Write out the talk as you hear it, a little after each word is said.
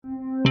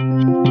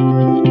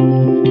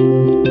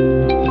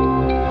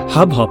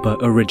Hubhopper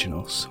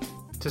Originals.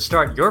 To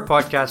start your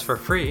podcast for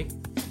free,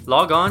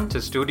 log on to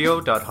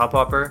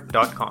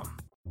studio.hubhopper.com.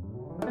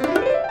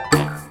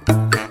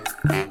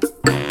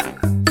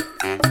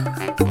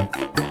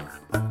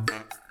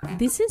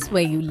 This is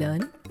where you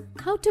learn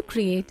how to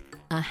create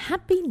a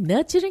happy,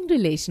 nurturing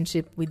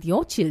relationship with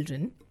your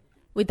children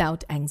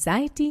without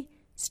anxiety,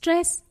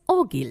 stress,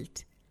 or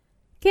guilt.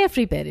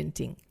 Carefree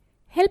Parenting,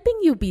 helping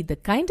you be the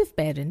kind of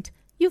parent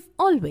you've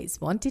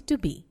always wanted to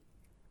be.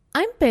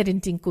 I'm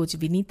parenting coach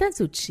Vinita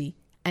Zutshi,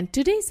 and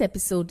today's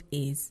episode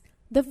is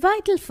the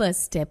vital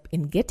first step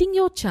in getting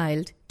your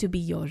child to be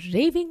your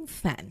raving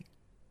fan.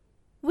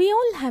 We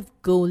all have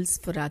goals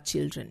for our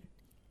children.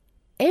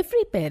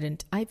 Every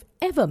parent I've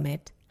ever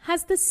met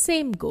has the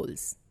same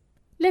goals.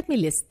 Let me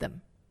list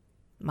them.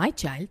 My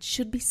child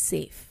should be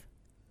safe.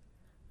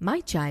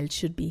 My child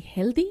should be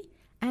healthy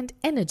and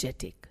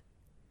energetic.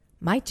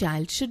 My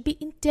child should be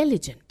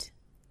intelligent.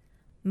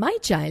 My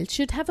child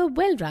should have a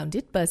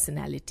well-rounded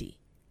personality.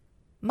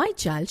 My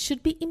child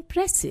should be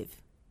impressive.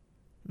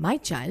 My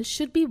child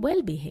should be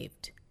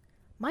well-behaved.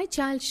 My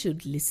child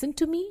should listen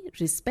to me,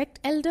 respect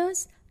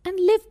elders, and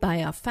live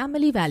by our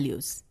family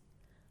values.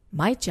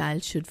 My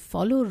child should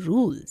follow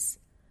rules.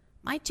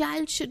 My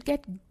child should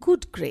get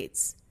good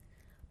grades.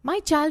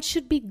 My child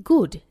should be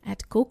good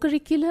at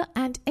co-curricular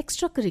and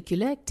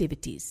extracurricular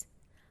activities.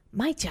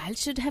 My child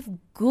should have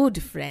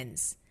good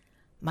friends.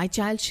 My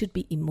child should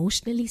be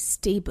emotionally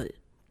stable.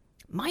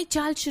 My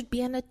child should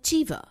be an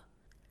achiever.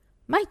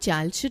 My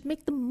child should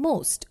make the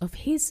most of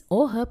his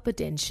or her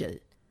potential.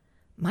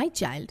 My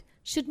child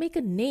should make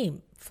a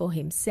name for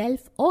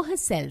himself or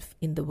herself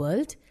in the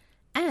world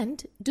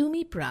and do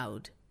me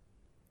proud.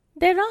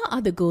 There are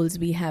other goals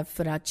we have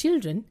for our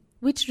children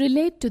which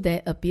relate to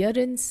their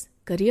appearance,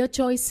 career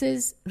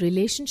choices,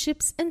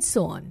 relationships, and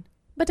so on.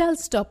 But I'll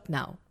stop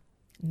now.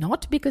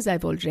 Not because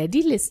I've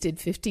already listed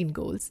 15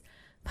 goals,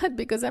 but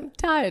because I'm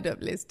tired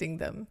of listing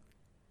them.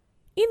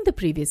 In the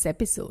previous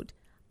episode,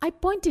 I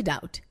pointed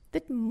out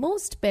that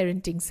most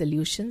parenting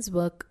solutions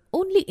work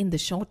only in the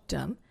short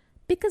term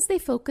because they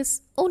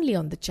focus only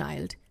on the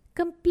child,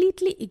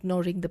 completely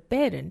ignoring the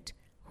parent,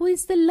 who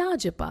is the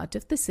larger part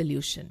of the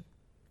solution.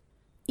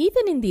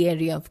 Even in the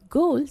area of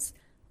goals,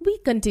 we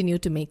continue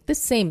to make the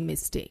same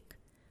mistake.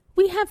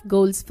 We have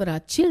goals for our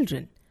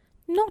children,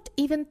 not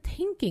even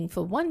thinking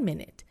for 1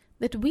 minute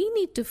that we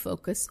need to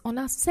focus on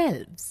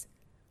ourselves.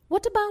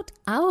 What about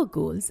our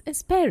goals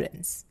as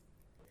parents?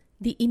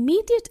 The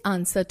immediate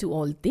answer to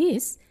all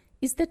this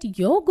is that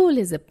your goal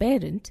as a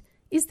parent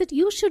is that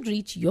you should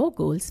reach your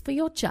goals for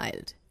your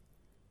child.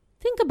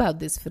 Think about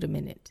this for a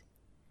minute.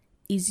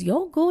 Is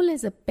your goal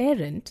as a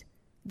parent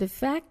the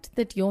fact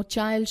that your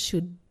child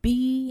should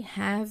be,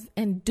 have,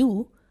 and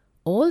do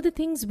all the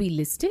things we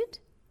listed?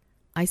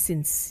 I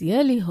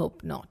sincerely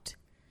hope not.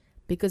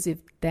 Because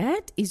if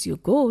that is your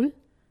goal,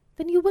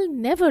 then you will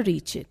never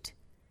reach it.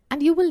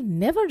 And you will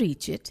never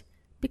reach it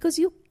because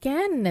you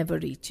can never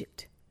reach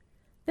it.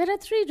 There are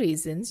 3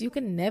 reasons you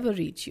can never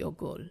reach your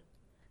goal.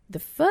 The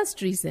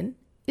first reason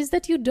is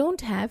that you don't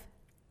have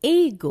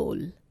a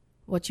goal.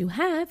 What you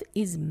have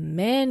is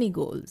many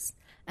goals.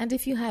 And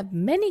if you have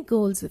many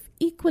goals of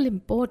equal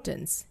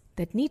importance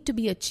that need to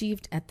be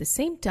achieved at the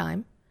same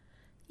time,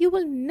 you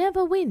will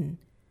never win.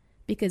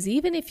 Because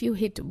even if you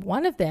hit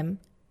one of them,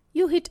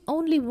 you hit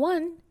only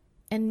one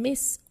and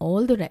miss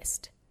all the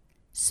rest.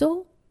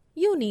 So,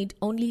 you need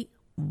only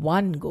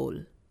one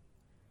goal.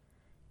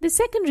 The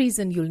second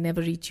reason you'll never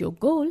reach your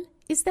goal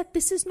is that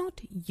this is not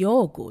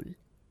your goal.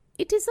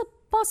 It is a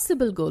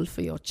possible goal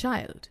for your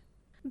child.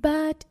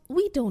 But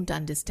we don't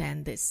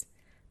understand this.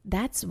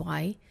 That's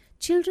why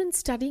children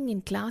studying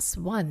in class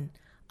 1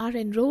 are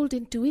enrolled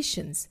in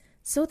tuitions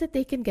so that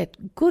they can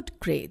get good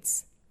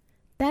grades.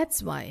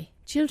 That's why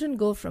children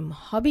go from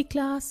hobby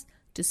class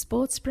to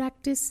sports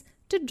practice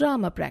to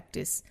drama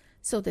practice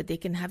so that they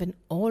can have an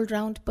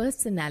all-round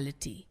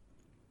personality.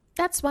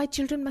 That's why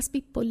children must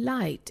be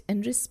polite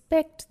and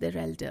respect their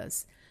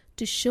elders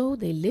to show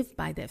they live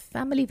by their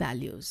family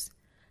values.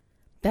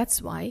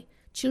 That's why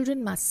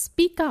children must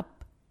speak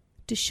up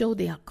to show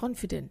they are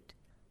confident.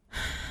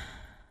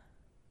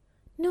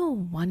 No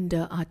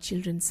wonder our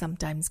children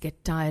sometimes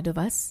get tired of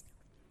us.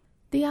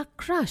 They are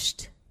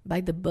crushed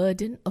by the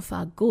burden of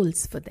our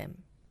goals for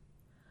them.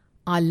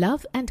 Our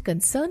love and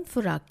concern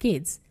for our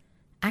kids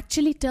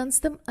actually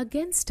turns them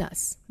against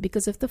us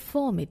because of the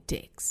form it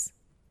takes.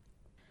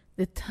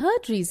 The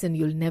third reason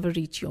you'll never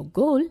reach your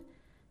goal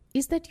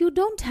is that you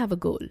don't have a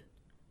goal.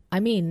 I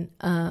mean,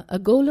 a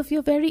goal of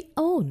your very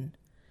own.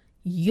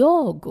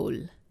 Your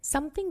goal,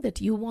 something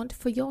that you want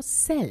for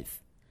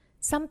yourself,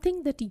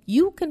 something that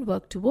you can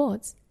work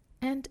towards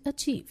and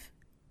achieve.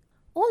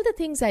 All the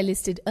things I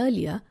listed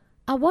earlier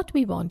are what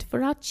we want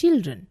for our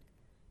children,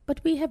 but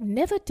we have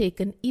never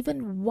taken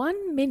even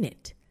 1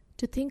 minute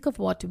to think of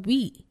what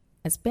we,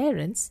 as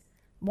parents,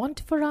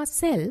 want for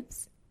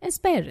ourselves as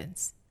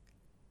parents.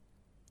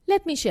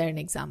 Let me share an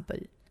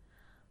example.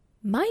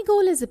 My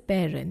goal as a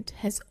parent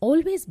has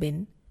always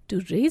been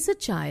to raise a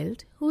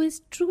child who is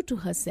true to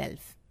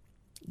herself.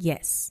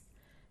 Yes,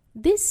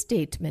 This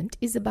statement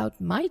is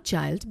about my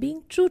child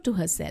being true to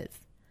herself,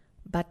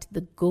 but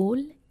the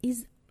goal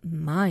is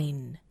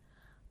mine.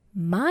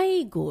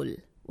 My goal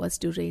was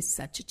to raise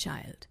such a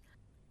child.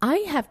 I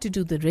have to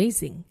do the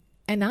raising,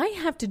 and I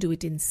have to do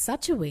it in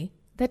such a way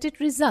that it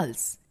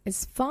results,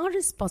 as far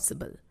as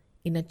possible,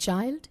 in a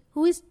child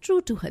who is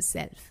true to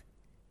herself.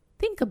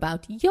 Think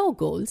about your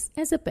goals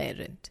as a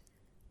parent.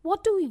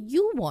 What do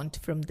you want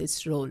from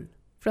this role,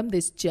 from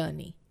this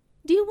journey?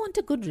 Do you want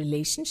a good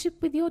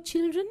relationship with your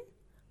children?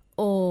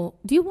 Or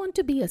do you want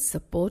to be a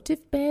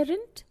supportive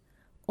parent?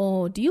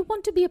 Or do you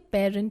want to be a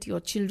parent your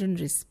children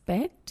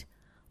respect?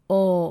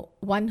 Or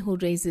one who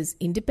raises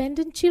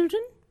independent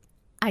children?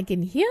 I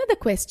can hear the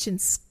question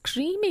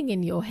screaming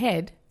in your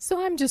head,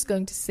 so I'm just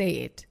going to say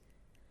it.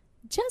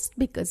 Just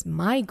because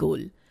my goal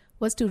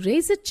was to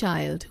raise a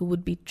child who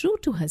would be true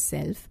to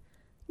herself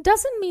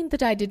doesn't mean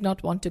that I did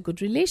not want a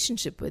good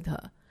relationship with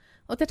her,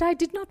 or that I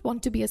did not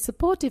want to be a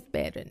supportive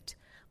parent,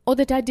 or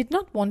that I did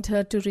not want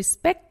her to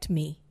respect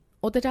me,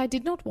 or that I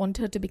did not want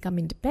her to become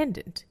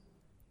independent.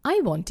 I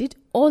wanted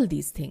all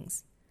these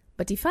things,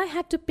 but if I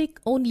had to pick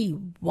only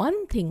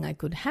one thing I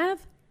could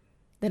have,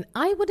 then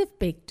I would have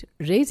picked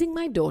raising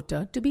my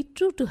daughter to be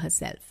true to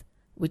herself,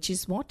 which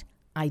is what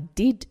I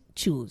did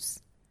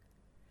choose.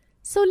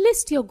 So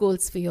list your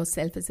goals for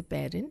yourself as a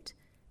parent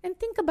and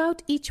think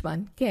about each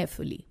one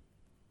carefully.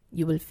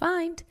 You will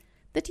find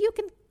that you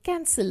can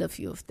cancel a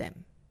few of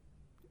them.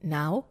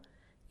 Now,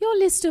 your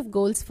list of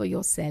goals for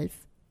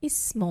yourself is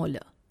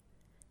smaller.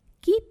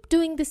 Keep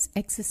doing this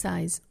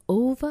exercise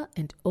over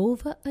and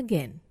over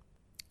again.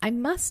 I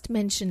must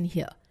mention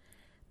here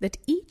that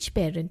each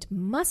parent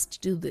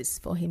must do this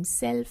for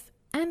himself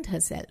and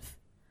herself.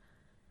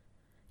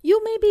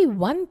 You may be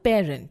one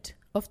parent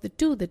of the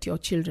two that your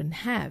children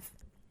have,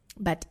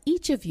 but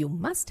each of you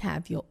must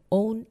have your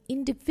own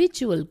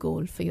individual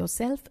goal for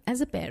yourself as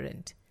a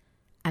parent,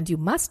 and you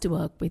must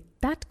work with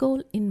that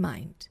goal in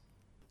mind.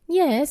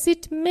 Yes,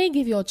 it may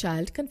give your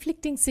child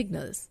conflicting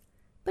signals,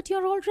 but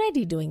you're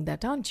already doing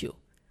that, aren't you?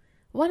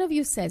 One of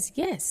you says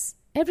yes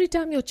every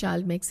time your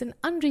child makes an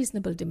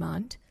unreasonable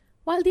demand,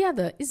 while the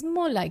other is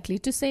more likely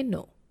to say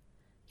no.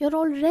 You're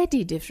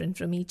already different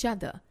from each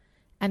other,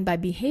 and by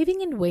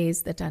behaving in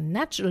ways that are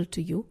natural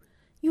to you,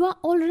 you are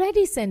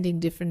already sending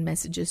different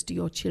messages to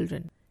your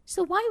children.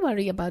 So why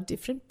worry about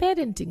different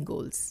parenting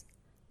goals?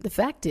 The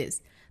fact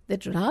is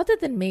that rather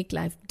than make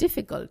life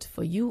difficult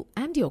for you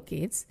and your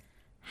kids,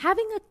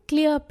 having a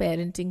clear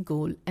parenting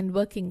goal and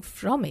working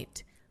from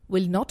it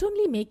will not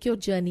only make your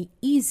journey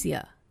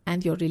easier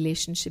and your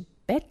relationship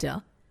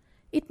better,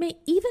 it may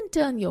even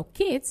turn your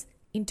kids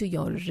into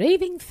your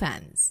raving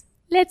fans.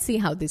 Let's see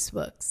how this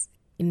works.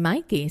 In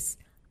my case,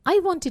 I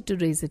wanted to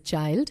raise a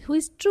child who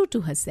is true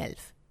to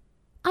herself.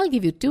 I'll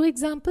give you 2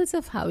 examples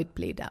of how it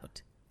played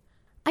out.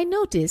 I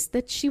noticed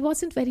that she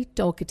wasn't very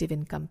talkative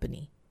in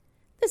company.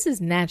 This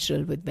is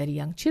natural with very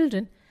young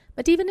children,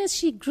 but even as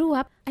she grew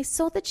up, I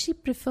saw that she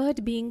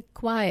preferred being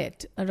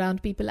quiet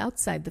around people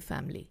outside the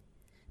family.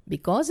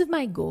 Because of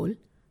my goal,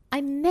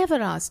 I never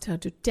asked her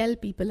to tell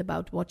people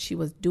about what she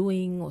was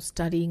doing or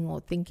studying or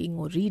thinking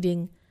or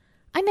reading.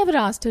 I never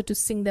asked her to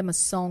sing them a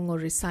song or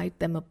recite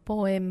them a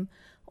poem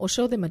or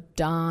show them a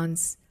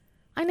dance.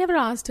 I never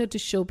asked her to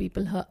show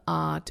people her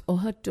art or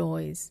her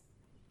toys.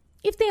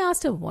 If they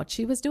asked her what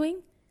she was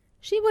doing,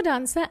 she would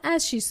answer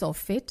as she saw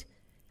fit,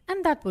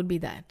 and that would be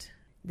that.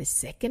 The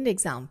second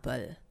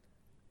example.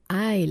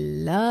 I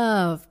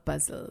love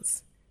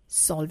puzzles,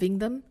 solving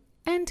them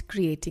and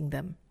creating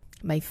them.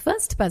 My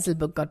first puzzle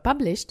book got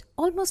published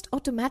almost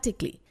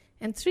automatically,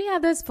 and 3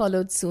 others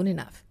followed soon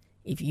enough.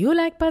 If you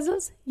like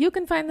puzzles, you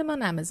can find them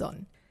on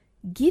Amazon.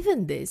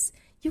 Given this,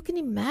 you can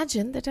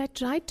imagine that I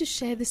tried to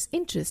share this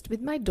interest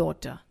with my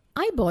daughter.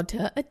 I bought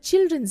her a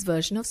children's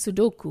version of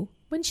Sudoku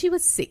when she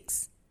was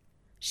 6.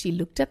 She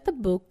looked at the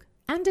book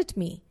and at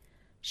me,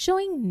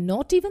 showing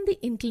not even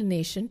the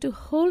inclination to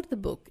hold the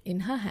book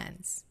in her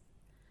hands.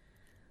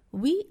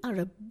 We are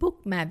a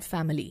book-mad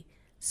family,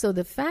 so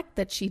the fact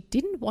that she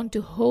didn't want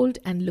to hold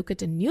and look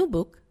at a new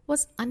book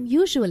was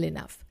unusual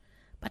enough.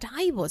 But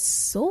I was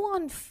so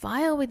on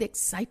fire with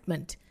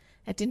excitement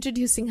at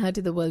introducing her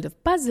to the world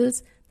of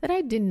puzzles that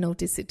I didn't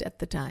notice it at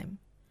the time.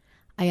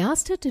 I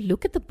asked her to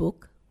look at the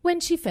book when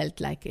she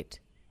felt like it.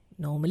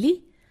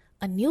 Normally,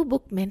 a new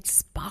book meant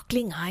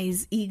sparkling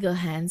eyes, eager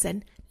hands,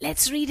 and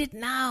 "let's read it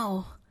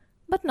now."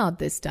 But not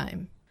this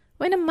time.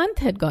 When a month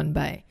had gone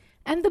by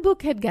and the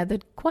book had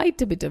gathered quite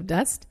a bit of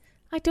dust,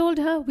 I told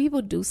her we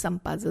would do some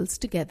puzzles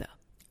together.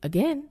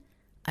 Again,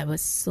 I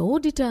was so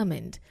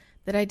determined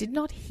that I did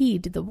not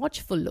heed the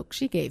watchful look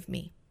she gave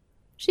me.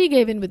 She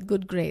gave in with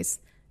good grace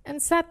and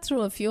sat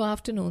through a few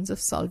afternoons of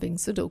solving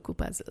Sudoku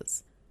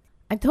puzzles.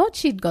 I thought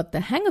she'd got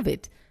the hang of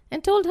it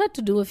and told her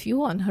to do a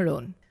few on her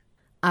own.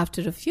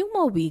 After a few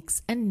more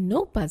weeks and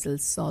no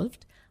puzzles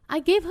solved, I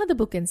gave her the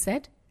book and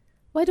said,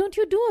 "Why don't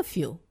you do a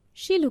few?"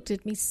 She looked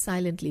at me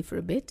silently for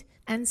a bit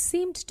and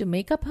seemed to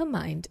make up her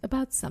mind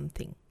about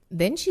something.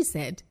 Then she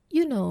said,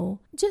 "You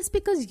know, just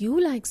because you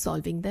like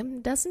solving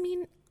them doesn't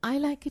mean I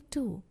like it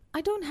too.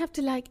 I don't have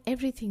to like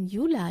everything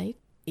you like.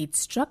 It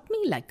struck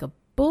me like a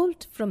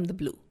bolt from the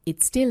blue.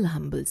 It still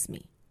humbles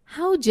me.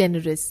 How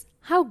generous,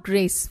 how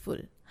graceful,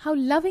 how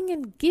loving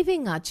and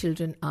giving our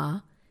children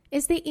are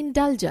as they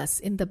indulge us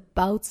in the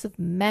bouts of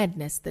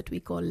madness that we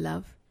call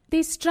love.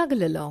 They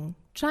struggle along,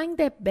 trying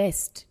their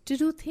best to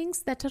do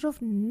things that are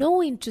of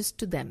no interest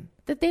to them,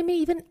 that they may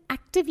even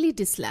actively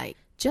dislike,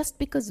 just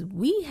because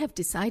we have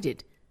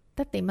decided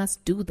that they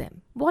must do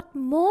them. What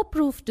more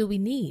proof do we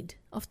need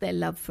of their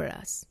love for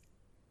us?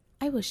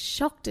 I was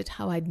shocked at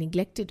how I'd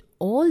neglected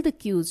all the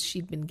cues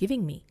she'd been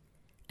giving me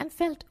and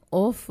felt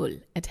awful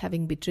at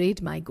having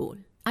betrayed my goal.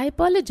 I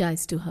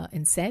apologized to her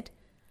and said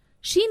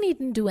she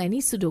needn't do any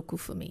Sudoku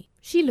for me.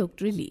 She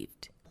looked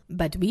relieved.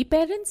 But we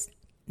parents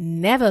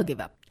never give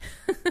up.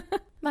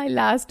 My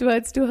last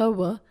words to her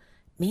were,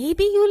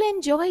 maybe you'll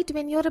enjoy it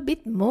when you're a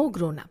bit more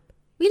grown up.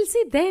 We'll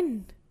see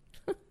then.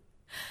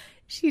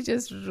 She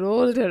just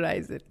rolled her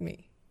eyes at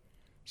me.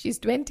 She's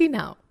 20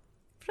 now.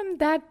 From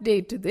that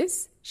day to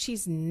this,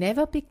 she's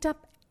never picked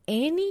up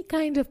any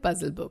kind of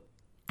puzzle book.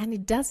 And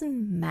it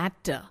doesn't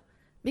matter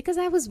because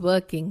I was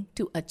working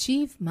to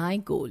achieve my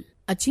goal.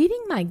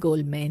 Achieving my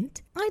goal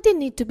meant I didn't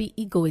need to be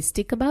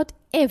egoistic about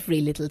every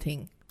little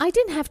thing. I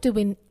didn't have to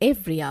win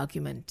every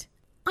argument.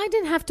 I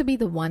didn't have to be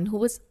the one who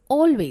was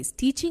always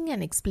teaching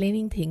and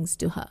explaining things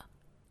to her.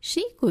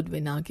 She could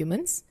win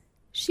arguments.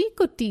 She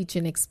could teach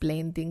and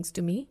explain things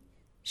to me.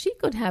 She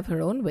could have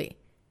her own way.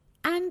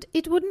 And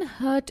it wouldn't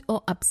hurt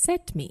or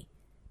upset me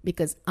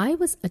because I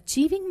was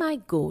achieving my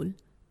goal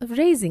of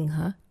raising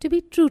her to be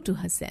true to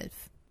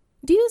herself.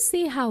 Do you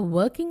see how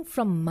working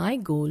from my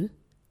goal,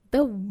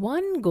 the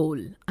one goal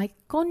I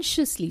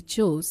consciously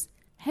chose,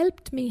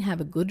 helped me have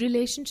a good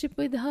relationship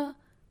with her,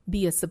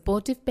 be a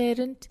supportive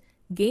parent,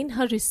 gain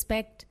her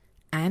respect,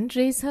 and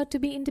raise her to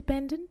be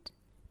independent?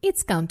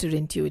 It's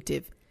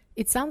counterintuitive.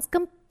 It sounds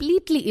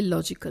completely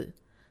illogical.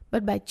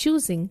 But by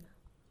choosing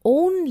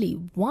only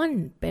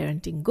one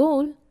parenting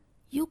goal,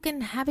 you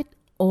can have it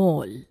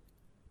all.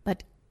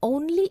 But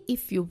only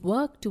if you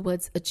work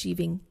towards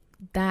achieving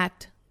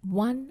that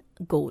one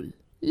goal.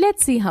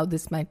 Let's see how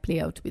this might play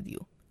out with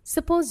you.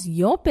 Suppose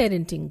your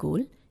parenting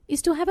goal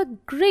is to have a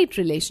great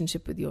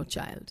relationship with your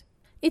child.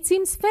 It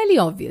seems fairly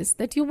obvious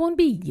that you won't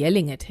be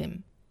yelling at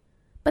him.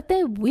 But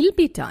there will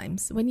be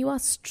times when you are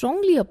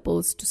strongly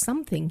opposed to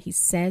something he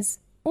says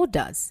or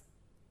does.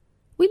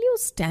 Will you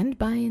stand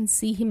by and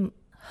see him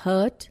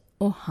hurt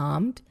or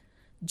harmed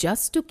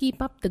just to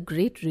keep up the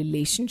great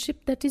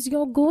relationship that is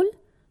your goal?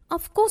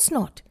 Of course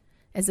not.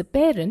 As a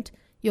parent,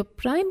 your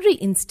primary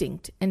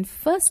instinct and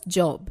first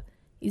job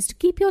is to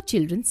keep your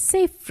children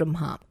safe from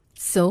harm.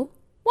 So,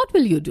 what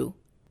will you do?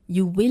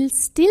 You will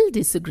still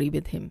disagree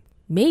with him,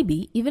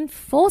 maybe even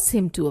force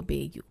him to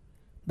obey you.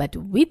 But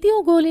with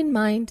your goal in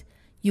mind,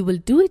 you will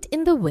do it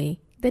in the way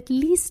that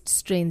least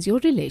strains your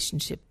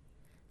relationship.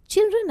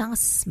 Children are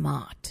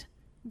smart.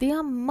 They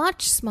are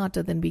much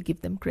smarter than we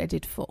give them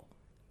credit for.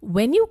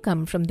 When you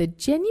come from the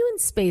genuine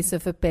space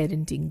of a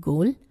parenting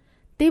goal,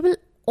 they will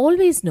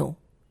always know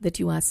that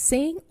you are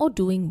saying or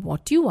doing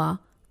what you are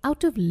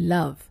out of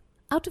love,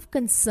 out of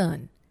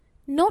concern,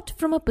 not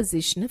from a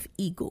position of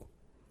ego.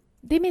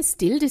 They may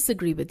still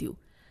disagree with you,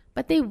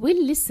 but they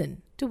will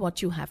listen to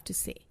what you have to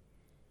say.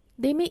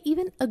 They may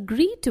even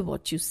agree to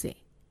what you say,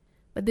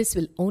 but this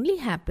will only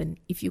happen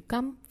if you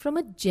come from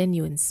a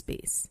genuine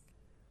space.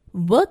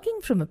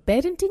 Working from a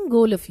parenting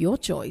goal of your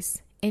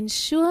choice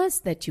ensures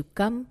that you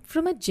come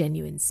from a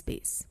genuine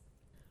space.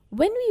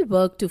 When we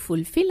work to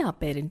fulfill our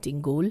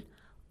parenting goal,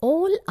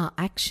 all our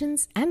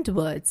actions and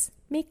words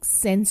make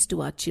sense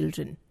to our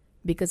children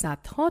because our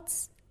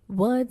thoughts,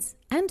 words,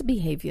 and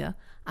behavior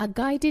are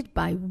guided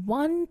by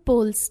one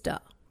pole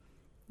star,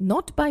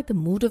 not by the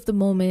mood of the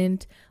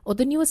moment or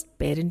the newest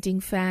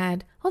parenting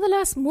fad or the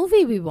last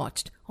movie we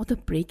watched or the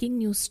breaking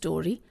news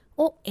story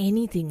or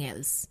anything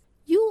else.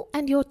 You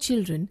and your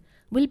children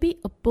will be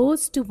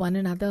opposed to one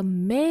another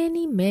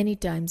many, many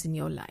times in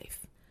your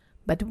life.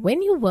 But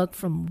when you work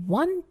from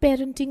one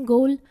parenting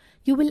goal,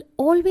 you will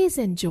always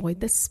enjoy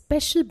the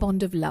special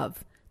bond of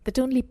love that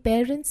only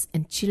parents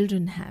and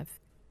children have.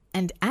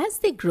 And as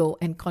they grow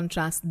and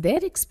contrast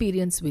their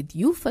experience with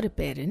you for a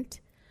parent,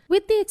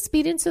 with the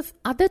experience of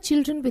other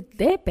children with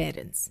their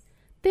parents,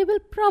 they will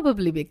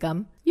probably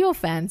become your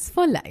fans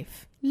for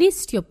life.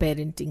 List your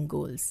parenting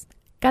goals.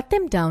 Cut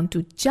them down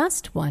to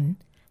just one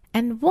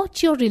and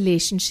watch your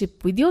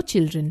relationship with your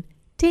children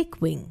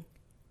take wing.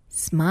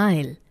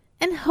 Smile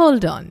and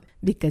hold on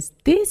because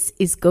this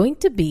is going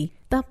to be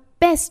the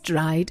best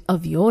ride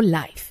of your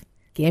life.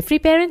 Carefree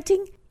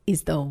parenting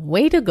is the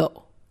way to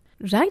go.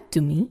 Write to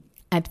me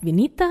at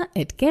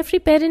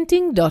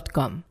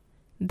vinita@carefreeparenting.com.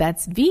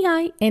 That's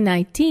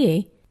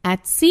VINITA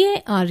at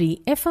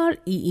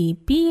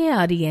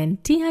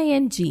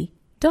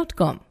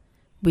CAREFREEPARENTING.com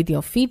with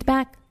your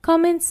feedback,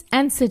 comments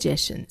and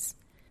suggestions.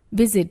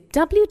 Visit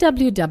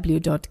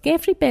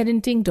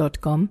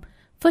www.carefreeparenting.com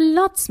for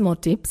lots more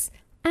tips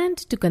and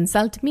to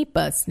consult me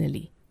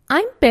personally.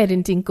 I'm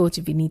parenting coach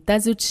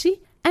Vinita Zutshi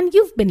and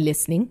you've been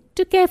listening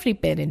to Carefree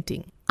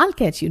Parenting. I'll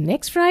catch you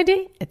next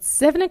Friday at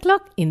 7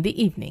 o'clock in the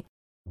evening.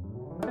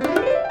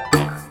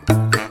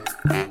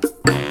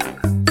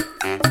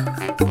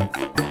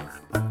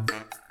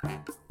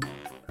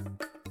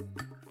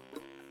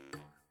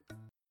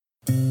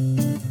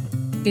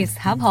 इस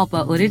Hubhopper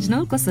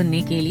original को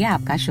सुनने के लिए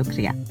आपका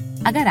शुक्रिया।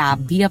 अगर आप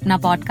भी अपना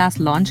पॉडकास्ट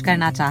लॉन्च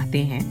करना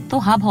चाहते हैं तो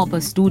हब हॉपर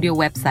स्टूडियो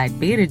वेबसाइट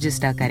पे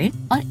रजिस्टर करें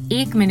और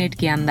 1 मिनट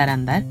के अंदर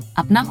अंदर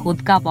अपना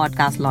खुद का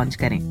पॉडकास्ट लॉन्च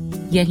करें।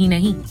 यही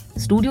नहीं,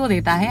 स्टूडियो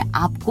देता है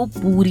आपको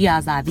पूरी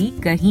आजादी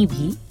कहीं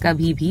भी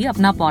कभी भी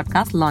अपना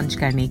पॉडकास्ट लॉन्च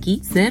करने की,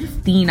 सिर्फ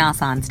 3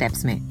 आसान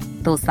स्टेप्स में।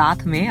 तो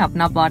साथ में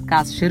अपना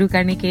पॉडकास्ट शुरू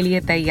करने के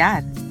लिए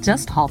तैयार?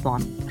 Just hop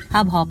on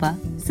hub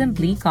hopper,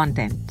 simply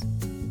content.